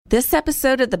This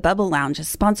episode of The Bubble Lounge is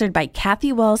sponsored by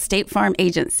Kathy Wall State Farm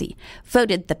Agency,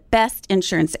 voted the best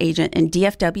insurance agent in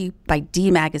DFW by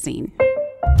D Magazine.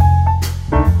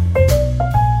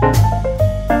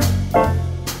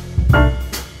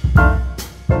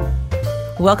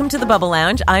 Welcome to the Bubble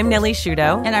Lounge. I'm Nellie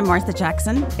Shudo. And I'm Martha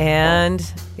Jackson. And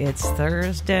it's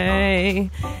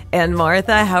Thursday. And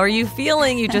Martha, how are you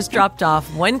feeling? You just dropped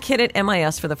off one kid at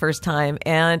MIS for the first time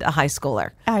and a high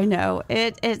schooler. I know.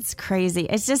 It's crazy.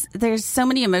 It's just, there's so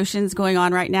many emotions going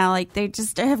on right now. Like, they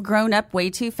just have grown up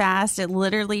way too fast. It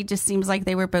literally just seems like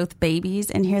they were both babies.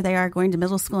 And here they are going to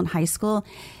middle school and high school.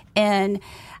 And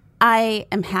I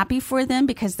am happy for them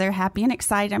because they're happy and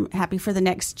excited. I'm happy for the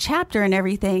next chapter and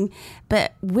everything.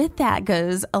 But with that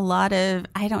goes a lot of,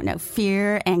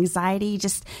 fear, anxiety,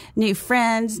 just new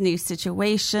friends, new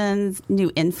situations,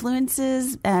 new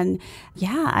influences. And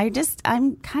yeah,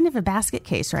 I'm kind of a basket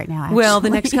case right now, actually. Well,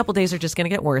 the next couple days are just going to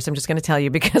get worse. I'm just going to tell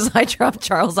you because I dropped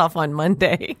Charles off on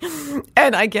Monday.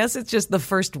 And I guess it's just the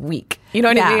first week. You know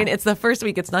what I mean? It's the first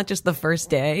week. It's not just the first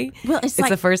day. Well, it's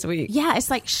the first week. Yeah, it's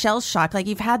like shell shock. Like,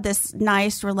 you've had this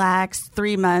nice, relaxed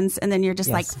 3 months, and then you're just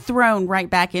like thrown right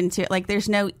back into it. Like, there's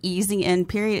no easing in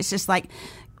period. It's just like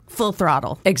full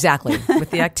throttle. Exactly.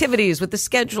 With the activities, with the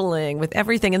scheduling, with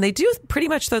everything. And they do pretty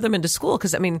much throw them into school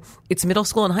because, it's middle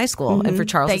school and high school. Mm-hmm. And for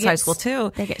Charles, it's high school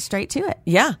too. They get straight to it.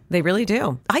 Yeah, they really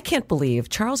do. I can't believe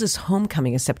Charles's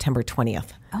homecoming is September 20th.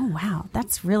 Oh, wow.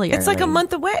 That's really early. It's like a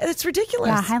month away. It's ridiculous.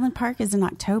 Yeah, Highland Park is in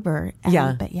October.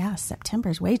 But yeah, September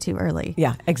is way too early.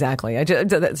 Yeah, exactly.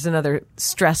 That's another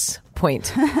stress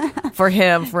point for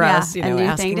him, for us,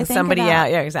 asking somebody out.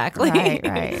 Yeah, exactly.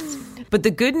 Right. But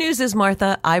the good news is,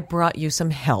 Martha, I brought you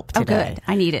some help today. Oh, good.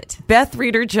 I need it. Beth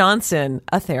Reeder Johnson,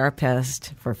 a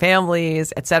therapist for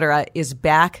families, etc., is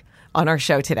back on our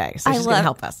show today. So she's going to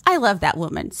help us. I love that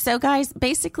woman. So, guys,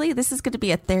 basically, this is going to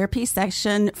be a therapy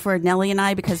session for Nellie and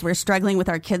I because we're struggling with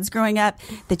our kids growing up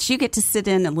that you get to sit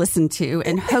in and listen to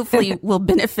and hopefully will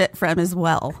benefit from as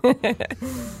well.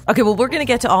 Okay, well, we're going to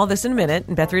get to all this in a minute.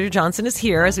 And Beth Reeder Johnson is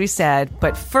here, as we said.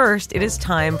 But first, it is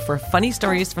time for Funny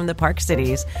Stories from the Park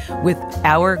Cities with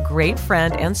our great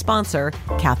friend and sponsor,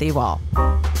 Kathy Wall.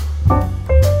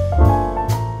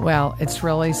 Well, it's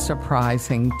really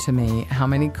surprising to me how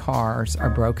many cars are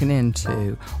broken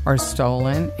into or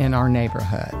stolen in our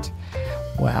neighborhood.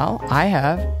 Well, I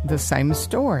have the same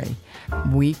story.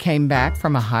 We came back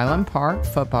from a Highland Park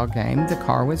football game. The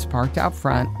car was parked out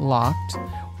front, locked,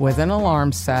 with an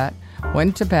alarm set,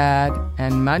 went to bed,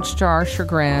 and much to our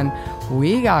chagrin,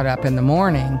 we got up in the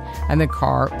morning and the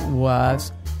car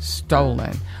was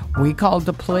stolen. We called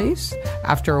the police.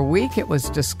 After a week, it was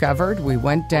discovered. We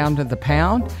went down to the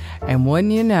pound, and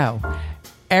wouldn't you know,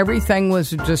 everything was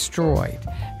destroyed,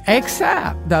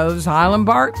 except those Highland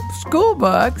Park school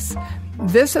books.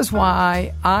 This is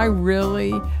why I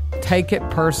really take it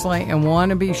personally and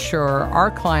want to be sure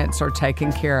our clients are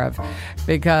taken care of,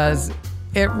 because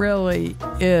it really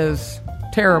is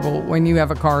terrible when you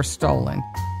have a car stolen.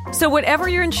 So whatever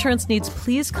your insurance needs,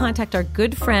 please contact our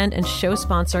good friend and show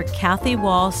sponsor, Kathy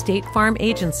Wall State Farm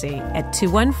Agency at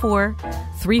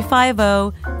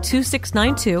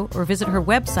 214-350-2692 or visit her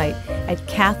website at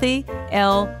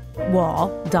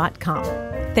kathylwall.com.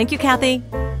 Thank you, Kathy.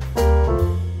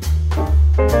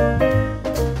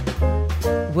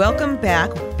 Welcome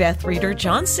back, Beth Reeder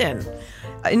Johnson,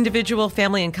 individual,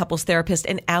 family, and couples therapist,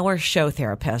 and our show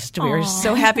therapist. We are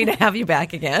so happy to have you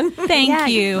back again.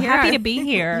 Thank you. Happy to be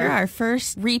here. You're our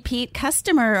first repeat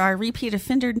customer, our repeat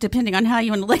offender, depending on how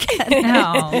you want to look at it.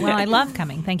 Oh, well, I love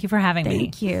coming. Thank you for having me.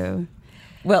 Thank you.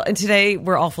 Well, and today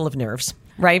we're all full of nerves.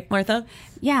 Right, Martha?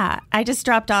 Yeah, I just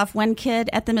dropped off one kid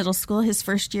at the middle school, his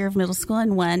first year of middle school,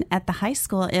 and one at the high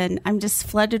school, and I'm just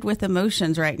flooded with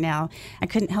emotions right now. I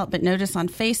couldn't help but notice on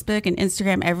Facebook and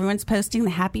Instagram, everyone's posting the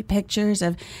happy pictures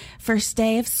of first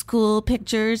day of school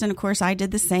pictures, and of course I did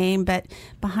the same, but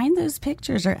behind those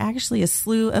pictures are actually a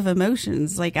slew of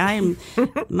emotions. Like,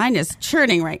 mine is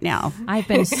churning right now. I've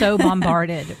been so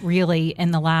bombarded, really,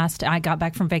 I got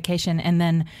back from vacation and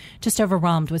then just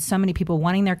overwhelmed with so many people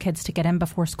wanting their kids to get in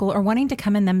before school or wanting to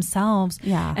come in themselves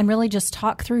and really just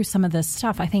talk through some of this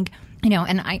stuff. I think,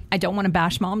 and I don't want to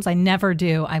bash moms. I never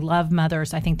do. I love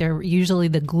mothers. I think they're usually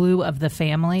the glue of the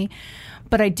family.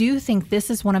 But I do think this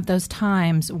is one of those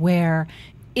times where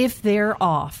if they're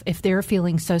off, if they're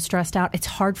feeling so stressed out, it's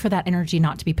hard for that energy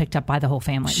not to be picked up by the whole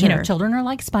family. Sure. You know, children are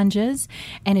like sponges.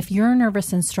 And if you're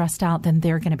nervous and stressed out, then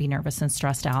they're going to be nervous and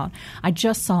stressed out. I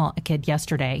just saw a kid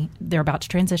yesterday. They're about to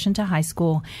transition to high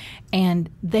school, and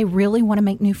they really want to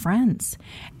make new friends.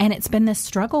 And it's been this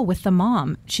struggle with the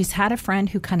mom. She's had a friend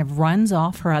who kind of runs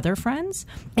off her other friends,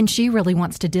 and she really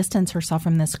wants to distance herself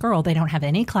from this girl. They don't have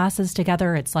any classes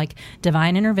together. It's like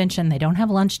divine intervention. They don't have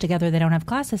lunch together. They don't have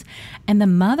classes. And the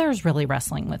mother's really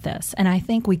wrestling with this. And I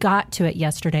think we got to it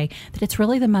yesterday that it's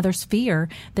really the mother's fear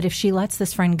that if she lets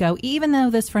this friend go, even though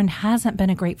this friend hasn't been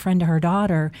a great friend to her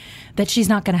daughter, that she's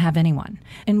not going to have anyone.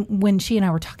 And when she and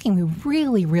I were talking, we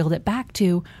really reeled it back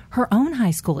to her own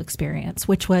high school experience,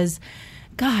 which was,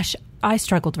 gosh, I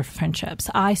struggled with friendships.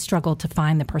 I struggled to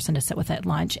find the person to sit with at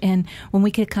lunch. And when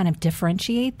we could kind of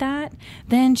differentiate that,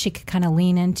 then she could kind of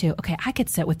lean into, okay, I could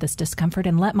sit with this discomfort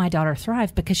and let my daughter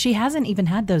thrive because she hasn't even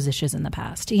had those issues in the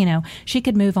past. You know, she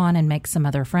could move on and make some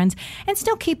other friends and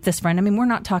still keep this friend. I mean, we're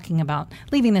not talking about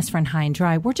leaving this friend high and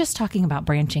dry. We're just talking about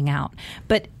branching out.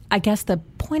 But I guess the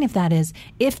point of that is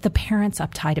if the parent's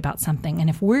uptight about something and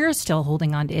if we're still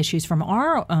holding on to issues from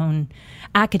our own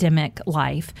academic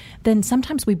life, then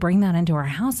sometimes we bring that into our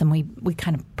house and we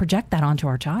kind of project that onto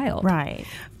our child. Right.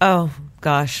 Oh,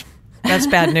 gosh. That's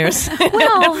bad news.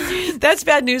 Well, that's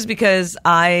bad news because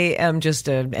I am just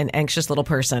an anxious little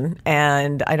person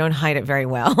and I don't hide it very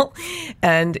well.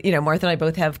 And, you know, Martha and I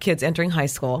both have kids entering high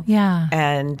school. Yeah.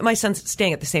 And my son's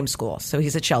staying at the same school. So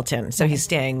he's at Shelton. So he's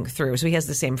staying through. So he has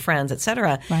the same friends, et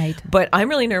cetera. Right. But I'm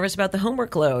really nervous about the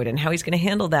homework load and how he's going to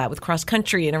handle that with cross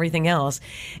country and everything else.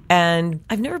 And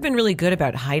I've never been really good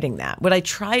about hiding that. What I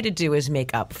try to do is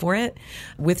make up for it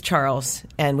with Charles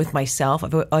and with myself.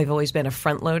 I've always been a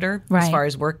front loader. Right. As far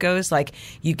as work goes, like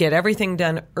you get everything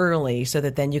done early so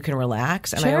that then you can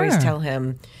relax. And I always tell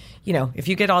him, you know, if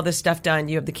you get all this stuff done,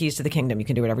 you have the keys to the kingdom. You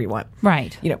can do whatever you want.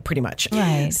 Right. You know, pretty much.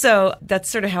 Right. So that's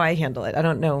sort of how I handle it. I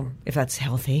don't know if that's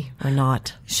healthy or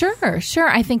not. Sure.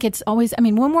 I think it's always, I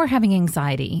mean, when we're having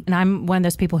anxiety, and I'm one of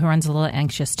those people who runs a little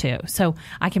anxious too, so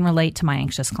I can relate to my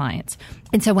anxious clients.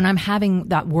 And so when I'm having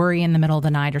that worry in the middle of the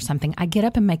night or something, I get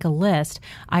up and make a list.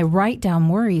 I write down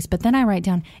worries, but then I write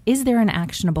down, is there an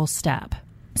actionable step?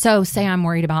 So say I'm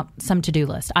worried about some to-do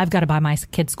list. I've got to buy my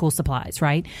kids' school supplies,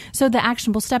 right? So the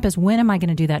actionable step is, when am I going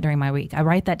to do that during my week? I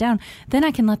write that down. Then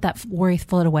I can let that worry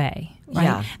float away, right?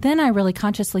 Yeah. Then I really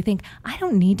consciously think, I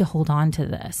don't need to hold on to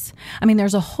this. I mean,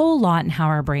 there's a whole lot in how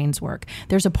our brains work.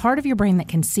 There's a part of your brain that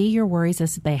can see your worries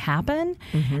as they happen.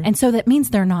 Mm-hmm. And so that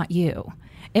means they're not you.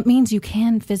 It means you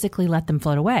can physically let them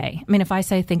float away. I mean, if I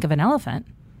say, think of an elephant,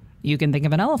 you can think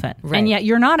of an elephant. Right. And yet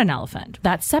you're not an elephant.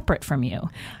 That's separate from you.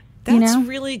 That's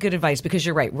really good advice because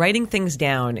you're right. Writing things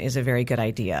down is a very good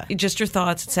idea. Just your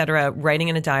thoughts, etc. Writing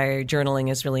in a diary, journaling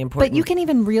is really important. But you can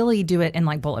even really do it in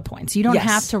like bullet points. You don't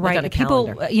have to write. Like on a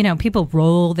calendar. People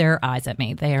roll their eyes at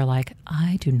me. They are like,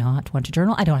 I do not want to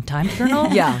journal. I don't have time to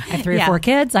journal. Yeah. I have 3 or 4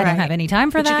 kids. I don't have any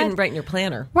time for that. You can write in your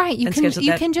planner. Right. You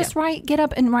can just write, get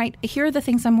up and write, here are the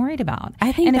things I'm worried about.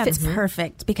 I think that's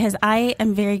perfect because I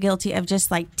am very guilty of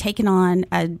just like taking on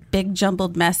a big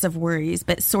jumbled mess of worries,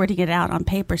 but sorting it out on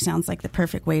paper sounds like the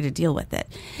perfect way to deal with it.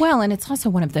 Well, and it's also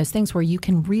one of those things where you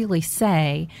can really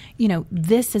say, you know,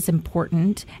 this is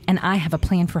important and I have a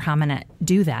plan for how I'm going to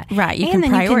do that. Right. You and can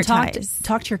then prioritize. You can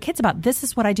talk to your kids about, this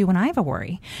is what I do when I have a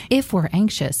worry. If we're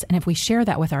anxious and if we share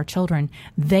that with our children,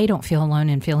 they don't feel alone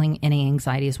in feeling any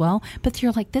anxiety as well. But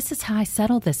you're like, this is how I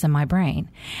settle this in my brain.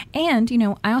 And, you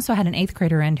know, I also had an 8th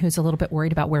grader in who's a little bit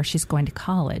worried about where she's going to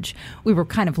college. We were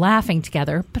kind of laughing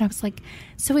together, but I was like,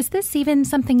 so is this even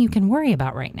something you can worry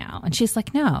about right now? And she's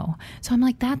like, no. So I'm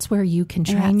like, that's where you can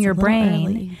train your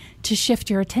brain to shift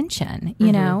your attention,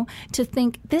 you know, to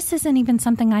think this isn't even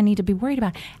something I need to be worried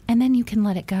about. And then you can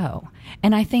let it go.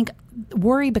 And I think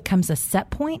worry becomes a set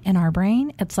point in our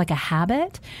brain. It's like a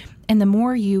habit. And the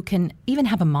more you can even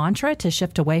have a mantra to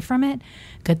shift away from it,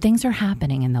 good things are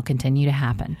happening and they'll continue to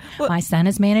happen. Well, my son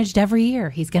is managed every year.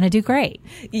 He's going to do great.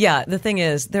 Yeah. The thing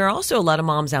is, there are also a lot of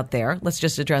moms out there, let's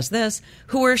just address this,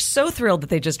 who are so thrilled that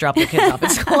they just dropped their kids off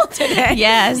at school today.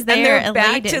 Yes. They're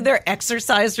back to their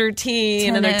exercise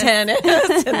routine and their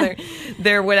tennis and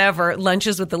their whatever,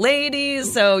 lunches with the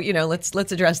ladies. So, you know, let's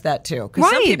address that too. Because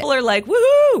some people are like,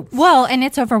 woohoo. Well, and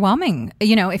it's overwhelming.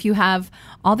 You know, if you have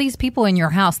all these people in your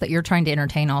house that you're trying to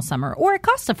entertain all summer, or it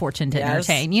costs a fortune to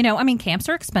entertain. You know, I mean, camps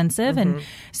are expensive. And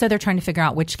so they're trying to figure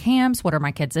out which camps, what are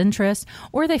my kids' interests,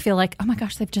 or they feel like, oh my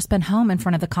gosh, they've just been home in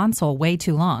front of the console way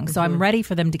too long. So I'm ready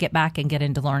for them to get back and get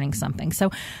into learning something.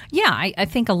 So yeah, I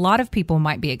think a lot of people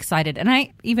might be excited. And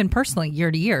I, even personally,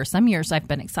 year to year, some years I've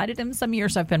been excited and some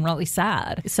years I've been really sad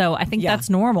bad. So I think that's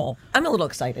normal. I'm a little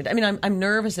excited. I mean, I'm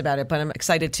nervous about it, but I'm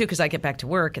excited too because I get back to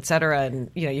work, et cetera, and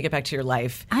you get back to your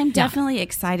life. I'm definitely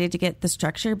excited to get the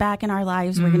structure back in our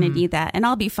lives. We're going to need that, and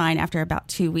I'll be fine after about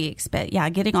 2 weeks. But yeah,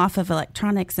 getting off of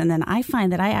electronics, and then I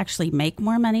find that I actually make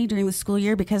more money during the school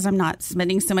year because I'm not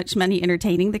spending so much money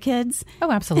entertaining the kids.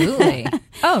 Oh, absolutely.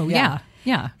 Oh, yeah.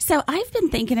 Yeah. So I've been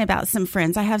thinking about some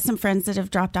friends. I have some friends that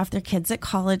have dropped off their kids at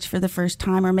college for the first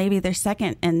time, or maybe their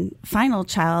second and final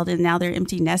child, and now they're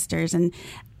empty nesters. And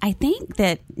I think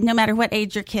that no matter what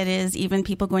age your kid is, even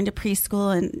people going to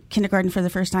preschool and kindergarten for the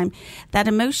first time, that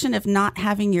emotion of not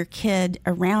having your kid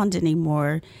around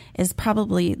anymore is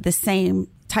probably the same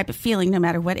type of feeling no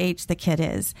matter what age the kid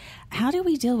is. How do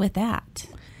we deal with that?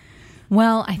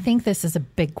 Well, I think this is a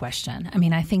big question. I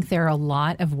mean, I think there are a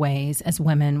lot of ways as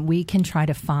women we can try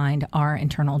to find our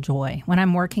internal joy. When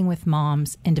I'm working with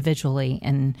moms individually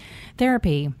in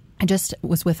therapy, I just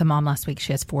was with a mom last week.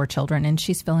 She has 4 children and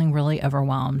she's feeling really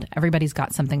overwhelmed. Everybody's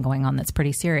got something going on that's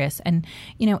pretty serious. And,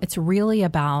 it's really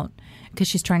about, because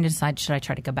she's trying to decide, should I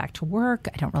try to go back to work?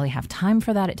 I don't really have time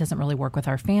for that. It doesn't really work with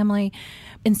our family.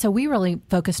 And so we really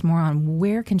focused more on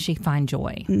where can she find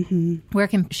joy? Mm-hmm. Where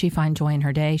can she find joy in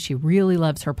her day? She really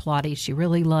loves her Pilates. She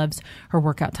really loves her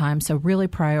workout time. So really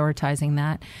prioritizing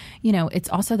that. It's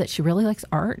also that she really likes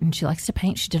art and she likes to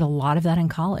paint. She did a lot of that in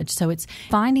college. So it's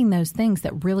finding those things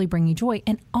that really bring you joy,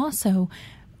 and also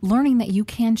learning that you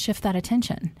can shift that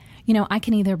attention. I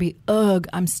can either be, ugh,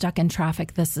 I'm stuck in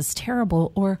traffic, this is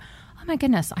terrible, or, oh my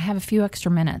goodness, I have a few extra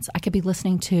minutes. I could be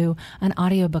listening to an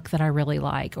audiobook that I really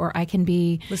like, or I can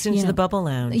be listening to the Bubble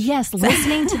Lounge. Yes,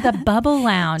 listening to the Bubble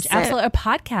Lounge. Absolutely, a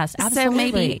podcast. Absolutely. So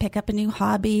maybe pick up a new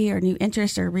hobby or new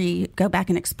interest, or go back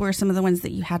and explore some of the ones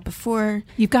that you had before.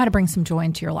 You've got to bring some joy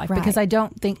into your life, because I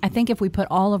think if we put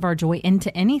all of our joy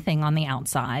into anything on the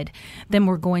outside, then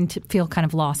we're going to feel kind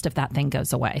of lost if that thing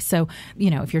goes away. So,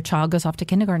 if your child goes off to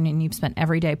kindergarten and you've spent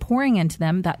every day pouring into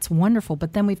them, that's wonderful.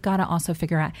 But then we've got to also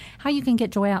figure out how you can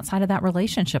get joy outside of that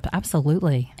relationship.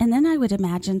 Absolutely. And then I would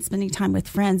imagine spending time with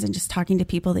friends and just talking to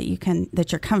people that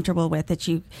you're comfortable with, that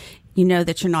you know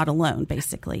that you're not alone,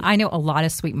 basically. I know a lot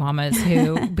of sweet mamas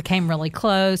who became really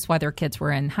close while their kids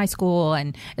were in high school,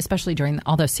 and especially during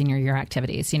all those senior year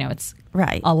activities. It's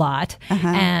a lot. Uh-huh.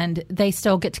 And they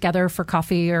still get together for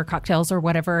coffee or cocktails or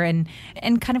whatever and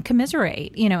kind of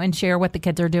commiserate, and share what the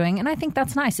kids are doing. And I think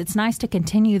that's nice. It's nice to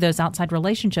continue those outside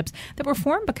relationships that were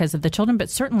formed because of the children, but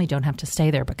certainly don't have to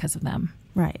stay there because of them.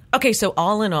 Right. Okay, so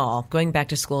all in all, going back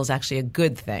to school is actually a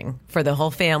good thing for the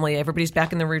whole family. Everybody's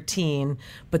back in the routine.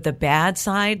 But the bad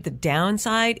side, the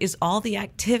downside, is all the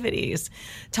activities.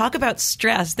 Talk about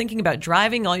stress, thinking about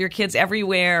driving all your kids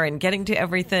everywhere and getting to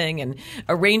everything and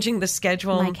arranging the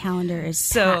schedule. My calendar is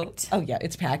packed. Oh, yeah,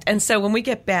 it's packed. And so when we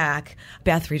get back,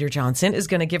 Beth Reeder-Johnson is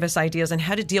going to give us ideas on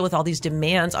how to deal with all these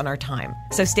demands on our time.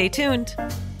 So stay tuned.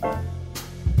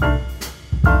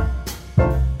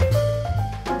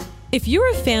 If you're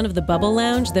a fan of the Bubble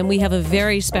Lounge, then we have a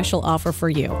very special offer for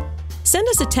you. Send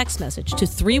us a text message to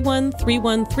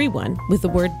 313131 with the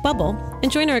word BUBBLE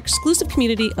and join our exclusive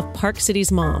community of Park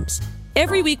Cities moms.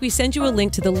 Every week we send you a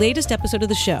link to the latest episode of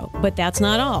the show, but that's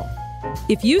not all.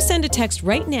 If you send a text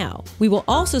right now, we will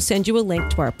also send you a link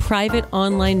to our private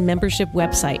online membership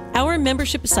website. Our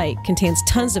membership site contains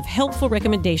tons of helpful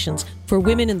recommendations for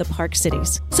women in the Park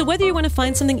Cities. So whether you want to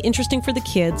find something interesting for the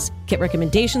kids, get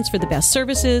recommendations for the best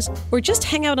services, or just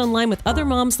hang out online with other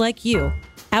moms like you,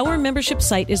 our membership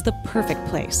site is the perfect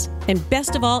place. And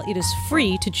best of all, it is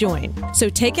free to join. So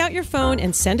take out your phone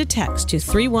and send a text to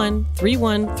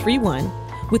 313131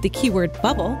 with the keyword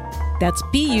BUBBLE, that's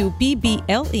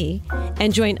BUBBLE,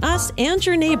 and join us and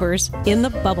your neighbors in the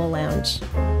Bubble Lounge.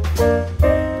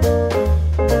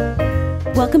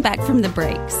 Welcome back from the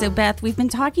break. So, Beth, we've been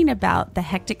talking about the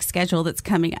hectic schedule that's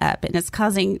coming up, and it's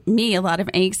causing me a lot of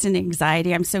angst and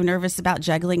anxiety. I'm so nervous about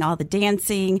juggling all the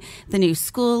dancing, the new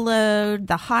school load,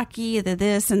 the hockey, the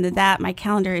this and the that. My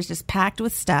calendar is just packed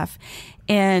with stuff,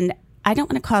 and I don't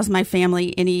want to cause my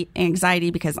family any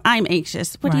anxiety because I'm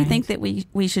anxious. What do you think that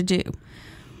we should do?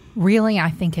 Really,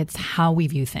 I think it's how we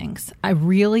view things. I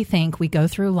really think we go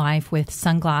through life with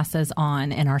sunglasses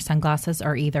on, and our sunglasses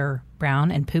are either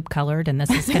brown and poop colored, and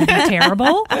this is going to be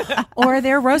terrible, or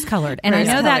they're rose colored. And I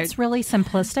know that's really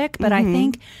simplistic, but I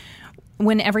think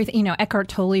when everything, Eckhart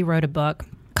Tolle wrote a book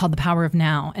called The Power of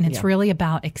Now, and it's really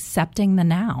about accepting the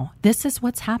now. This is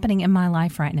what's happening in my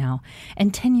life right now. In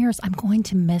 10 years, I'm going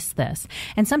to miss this.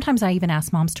 And sometimes I even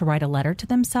ask moms to write a letter to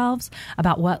themselves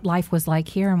about what life was like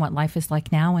here and what life is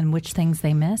like now and which things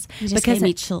they miss. You just gave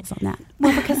me chills on that.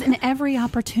 Well, because in every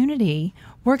opportunity,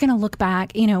 we're going to look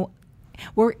back,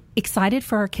 We're excited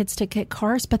for our kids to get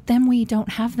cars, but then we don't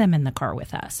have them in the car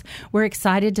with us. We're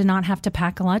excited to not have to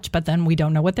pack a lunch, but then we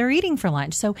don't know what they're eating for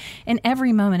lunch. So in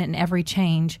every moment and every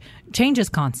change is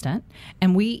constant,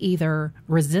 and we either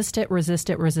resist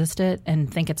it,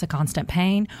 and think it's a constant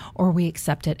pain, or we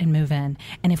accept it and move in.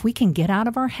 And if we can get out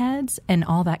of our heads and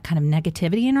all that kind of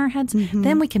negativity in our heads,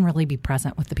 then we can really be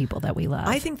present with the people that we love.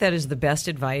 I think that is the best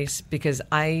advice, because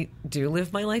I do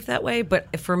live my life that way,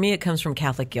 but for me it comes from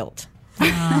Catholic guilt.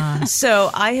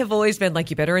 So I have always been like,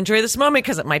 you better enjoy this moment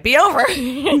because it might be over.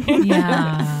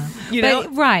 Yeah.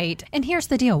 Right. And here's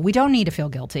the deal. We don't need to feel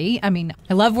guilty. I mean,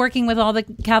 I love working with all the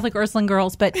Catholic Ursuline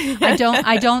girls, but I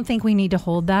don't think we need to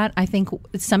hold that. I think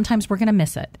sometimes we're going to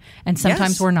miss it, and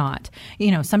sometimes we're not.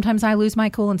 Sometimes I lose my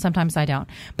cool and sometimes I don't.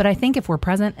 But I think if we're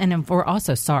present and if we're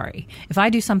also sorry, if I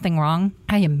do something wrong,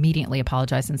 I immediately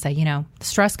apologize and say,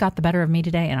 stress got the better of me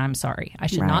today and I'm sorry. I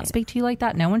should not speak to you like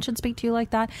that. No one should speak to you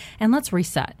like that. And let's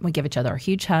reset. We give each other a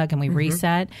huge hug and we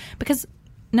reset, because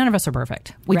none of us are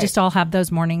perfect. We just all have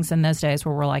those mornings and those days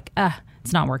where we're like,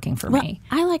 it's not working for me.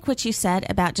 I like what you said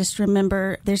about just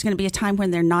remember there's going to be a time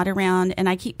when they're not around. And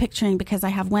I keep picturing, because I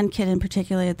have one kid in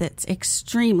particular that's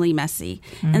extremely messy.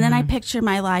 And then I picture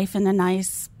my life in a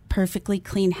nice, perfectly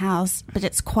clean house, but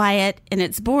it's quiet and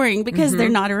it's boring because they're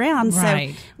not around.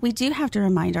 Right. So we do have to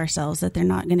remind ourselves that they're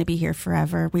not going to be here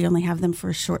forever. We only have them for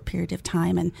a short period of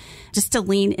time, and just to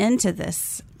lean into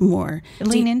this more.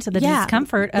 Lean into the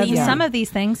discomfort of some of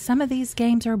these things. Some of these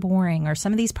games are boring, or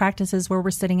some of these practices where we're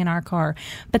sitting in our car.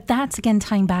 But that's, again,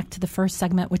 tying back to the first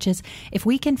segment, which is if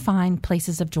we can find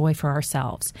places of joy for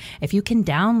ourselves, if you can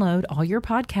download all your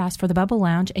podcasts for the Bubble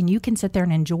Lounge and you can sit there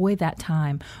and enjoy that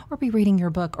time, or be reading your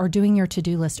book, or doing your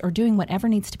to-do list, or doing whatever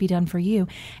needs to be done for you,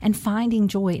 and finding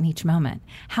joy in each moment.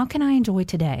 How can I enjoy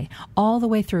today all the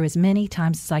way through as many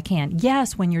times as I can?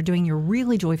 Yes, when you're doing your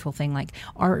really joyful thing like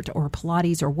art or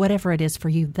Pilates or whatever it is for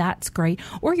you, that's great.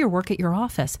 Or your work at your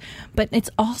office. But it's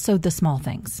also the small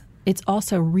things. It's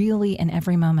also really in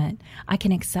every moment. I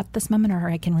can accept this moment or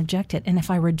I can reject it. And if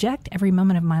I reject every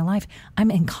moment of my life, I'm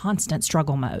in constant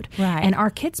struggle mode. Right. And our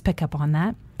kids pick up on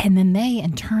that. And then they,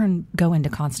 in turn, go into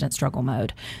constant struggle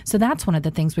mode. So that's one of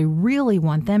the things we really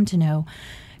want them to know.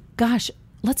 Gosh,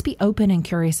 let's be open and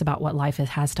curious about what life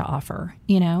has to offer,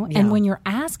 And when you're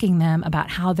asking them about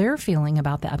how they're feeling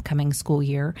about the upcoming school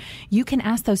year, you can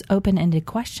ask those open-ended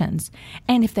questions.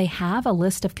 And if they have a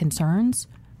list of concerns,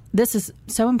 this is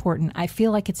so important. I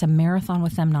feel like it's a marathon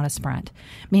with them, not a sprint,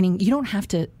 meaning you don't have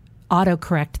to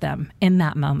autocorrect them in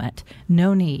that moment.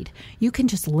 No need. You can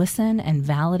just listen and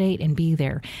validate and be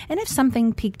there. And if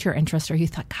something piqued your interest, or you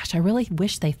thought, gosh, I really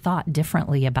wish they thought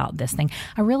differently about this thing.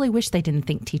 I really wish they didn't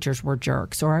think teachers were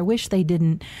jerks, or I wish they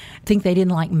didn't think they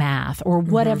didn't like math, or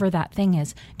whatever that thing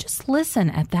is. Just listen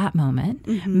at that moment,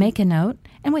 make a note,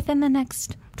 and within the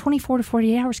next 24 to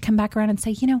 48 hours, come back around and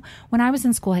say, when I was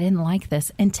in school, I didn't like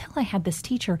this until I had this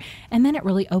teacher. And then it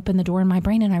really opened the door in my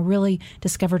brain and I really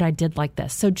discovered I did like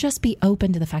this. So just be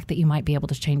open to the fact that you might be able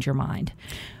to change your mind.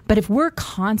 But if we're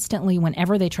constantly,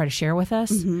 whenever they try to share with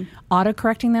us,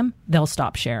 autocorrecting them, they'll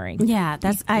stop sharing. Yeah,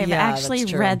 I've actually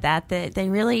read that they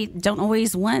really don't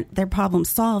always want their problem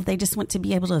solved. They just want to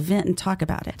be able to vent and talk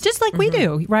about it. Just like we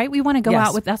do, right? We want to go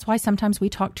out with, that's why sometimes we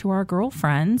talk to our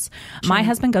girlfriends. My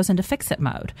husband goes into fix-it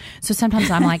mode. So sometimes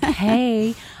I'm like,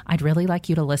 hey, I'd really like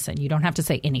you to listen. You don't have to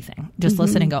say anything. Just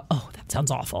listen and go, oh, that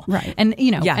sounds awful. Right. And,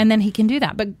 and then he can do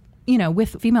that. But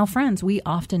with female friends, we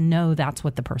often know that's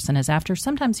what the person is after.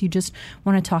 Sometimes you just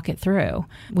want to talk it through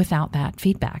without that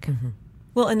feedback.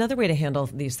 Well, another way to handle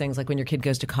these things, like when your kid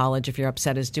goes to college, if you're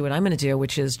upset, is do what I'm going to do,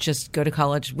 which is just go to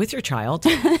college with your child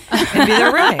and be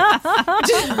their roommate.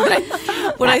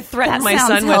 When I threaten my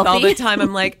son with all the time,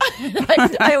 I'm like,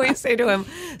 I always say to him,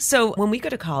 so when we go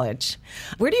to college,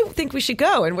 where do you think we should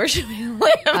go and where should we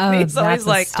live? Oh, he's always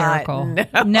like, hysterical.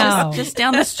 No. Just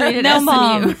down the street at No, SMU.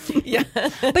 Mom. Yeah.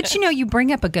 But you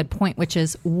bring up a good point, which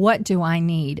is, what do I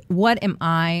need? What am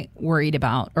I worried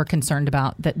about or concerned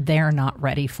about that they're not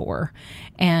ready for?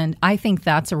 And I think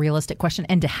that's a realistic question.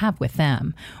 And to have with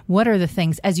them, what are the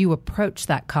things, as you approach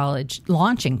that college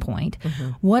launching point,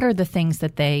 what are the things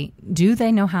that they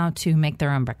know how to make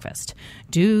their own breakfast?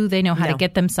 Do they know how to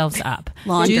get themselves up?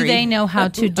 Laundry. Do they know how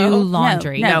to do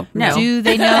laundry? No. Do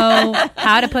they know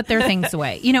how to put their things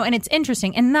away? And it's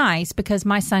interesting and nice because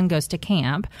my son goes to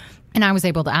camp. And I was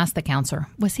able to ask the counselor,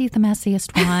 was he the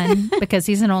messiest one? Because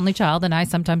he's an only child and I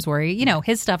sometimes worry,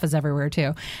 his stuff is everywhere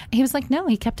too. He was like, no,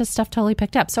 he kept his stuff totally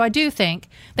picked up. So I do think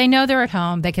they know they're at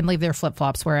home. They can leave their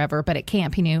flip-flops wherever, but at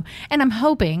camp he knew. And I'm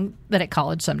hoping that at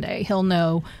college someday he'll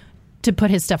know to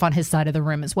put his stuff on his side of the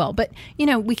room as well. But,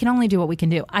 we can only do what we can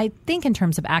do. I think in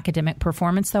terms of academic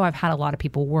performance, though, I've had a lot of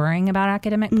people worrying about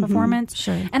academic performance.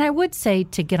 Sure. And I would say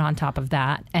to get on top of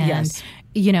that. And, yes.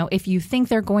 If you think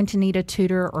they're going to need a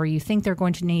tutor or you think they're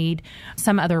going to need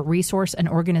some other resource, an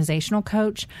organizational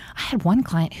coach. I had one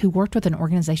client who worked with an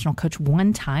organizational coach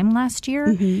one time last year,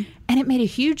 and it made a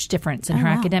huge difference in her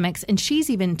academics. And she's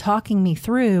even talking me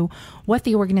through what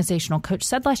the organizational coach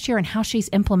said last year and how she's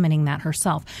implementing that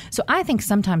herself. So I think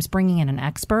sometimes bringing in an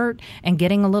expert and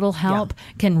getting a little help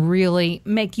can really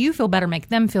make you feel better, make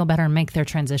them feel better, and make their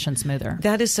transition smoother.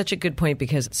 That is such a good point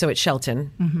because at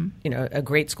Shelton, a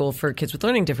great school for kids with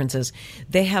learning differences,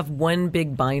 they have one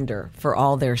big binder for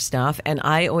all their stuff. And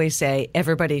I always say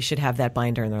everybody should have that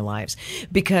binder in their lives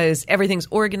because everything's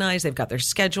organized. They've got their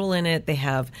schedule in it. They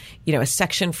have, a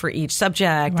section for each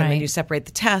subject, and then you separate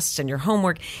the tests and your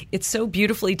homework. It's so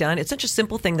beautifully done. It's such a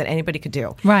simple thing that anybody could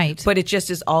do. Right. But it just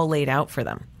is all laid out for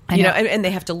them. And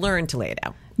they have to learn to lay it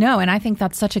out. No, and I think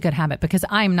that's such a good habit because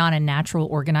I'm not a natural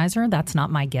organizer. That's not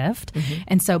my gift.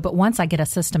 And so, but once I get a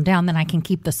system down, then I can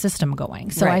keep the system going.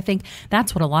 So I think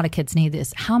that's what a lot of kids need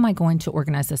is how am I going to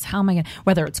organize this? How am I going to,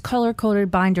 whether it's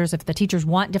color-coded binders, if the teachers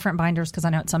want different binders, because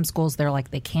I know at some schools they're like,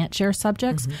 they can't share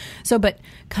subjects. So, but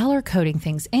color-coding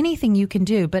things, anything you can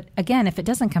do. But again, if it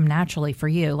doesn't come naturally for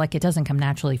you, like it doesn't come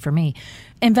naturally for me,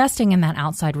 investing in that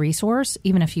outside resource,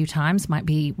 even a few times, might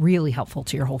be really helpful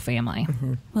to your whole family.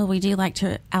 Well, we do like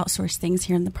to outsource things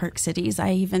here in the Park Cities.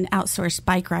 I even outsourced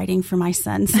bike riding for my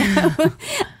son. So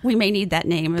we may need that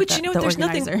name. But there's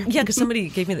nothing. Yeah, because somebody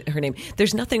gave me her name.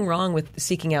 There's nothing wrong with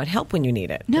seeking out help when you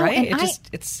need it. No, right? and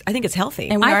I think it's healthy.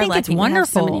 And I think it's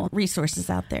wonderful. So many resources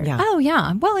out there. Yeah. Oh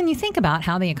yeah. Well, and you think about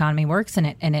how the economy works, and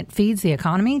it feeds the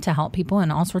economy to help people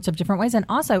in all sorts of different ways. And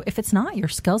also, if it's not your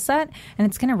skill set, and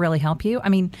it's going to really help you. I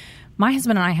mean, my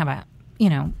husband and I have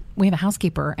we have a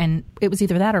housekeeper, and it was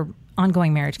either that or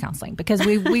ongoing marriage counseling because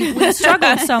we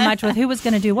struggled so much with who was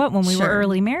going to do what when we were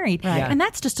early married. Right. And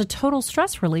that's just a total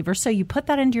stress reliever. So you put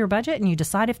that into your budget and you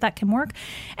decide if that can work.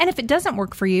 And if it doesn't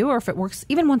work for you, or if it works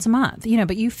even once a month,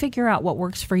 but you figure out what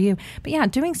works for you. But yeah,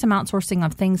 doing some outsourcing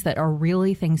of things that are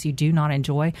really things you do not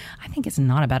enjoy, I think it's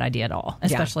not a bad idea at all,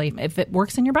 especially if it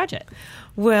works in your budget.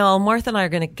 Well, Martha and I are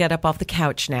going to get up off the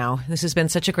couch now. This has been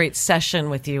such a great session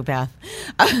with you, Beth.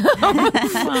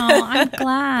 Well,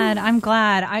 I'm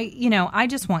glad. I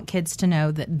just want kids to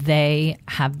know that they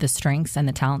have the strengths and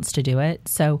the talents to do it.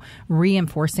 So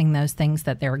reinforcing those things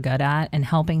that they're good at and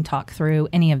helping talk through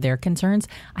any of their concerns,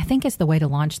 I think is the way to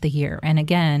launch the year. And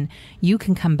again, you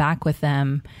can come back with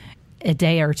them a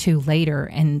day or two later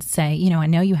and say, I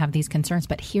know you have these concerns,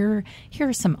 but here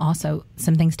are some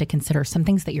things to consider, some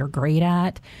things that you're great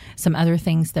at, some other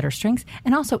things that are strengths.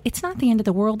 And also, it's not the end of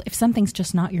the world if something's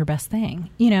just not your best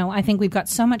thing. I think we've got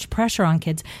so much pressure on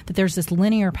kids that there's this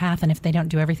linear path, and if they don't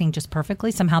do everything just perfectly,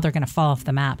 somehow they're going to fall off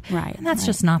the map. Right. And that's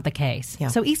just not the case. Yeah.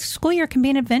 So each school year can be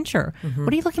an adventure.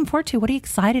 What are you looking forward to? What are you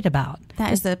excited about?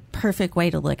 That is the perfect way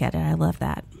to look at it. I love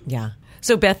that. Yeah.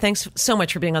 So, Beth, thanks so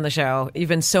much for being on the show. You've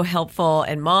been so helpful.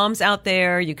 And moms out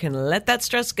there, you can let that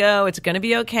stress go. It's going to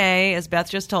be okay, as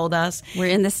Beth just told us. We're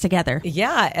in this together.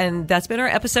 Yeah, and that's been our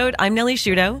episode. I'm Nellie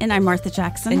Shudo. And I'm Martha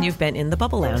Jackson. And you've been in the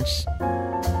Bubble Lounge.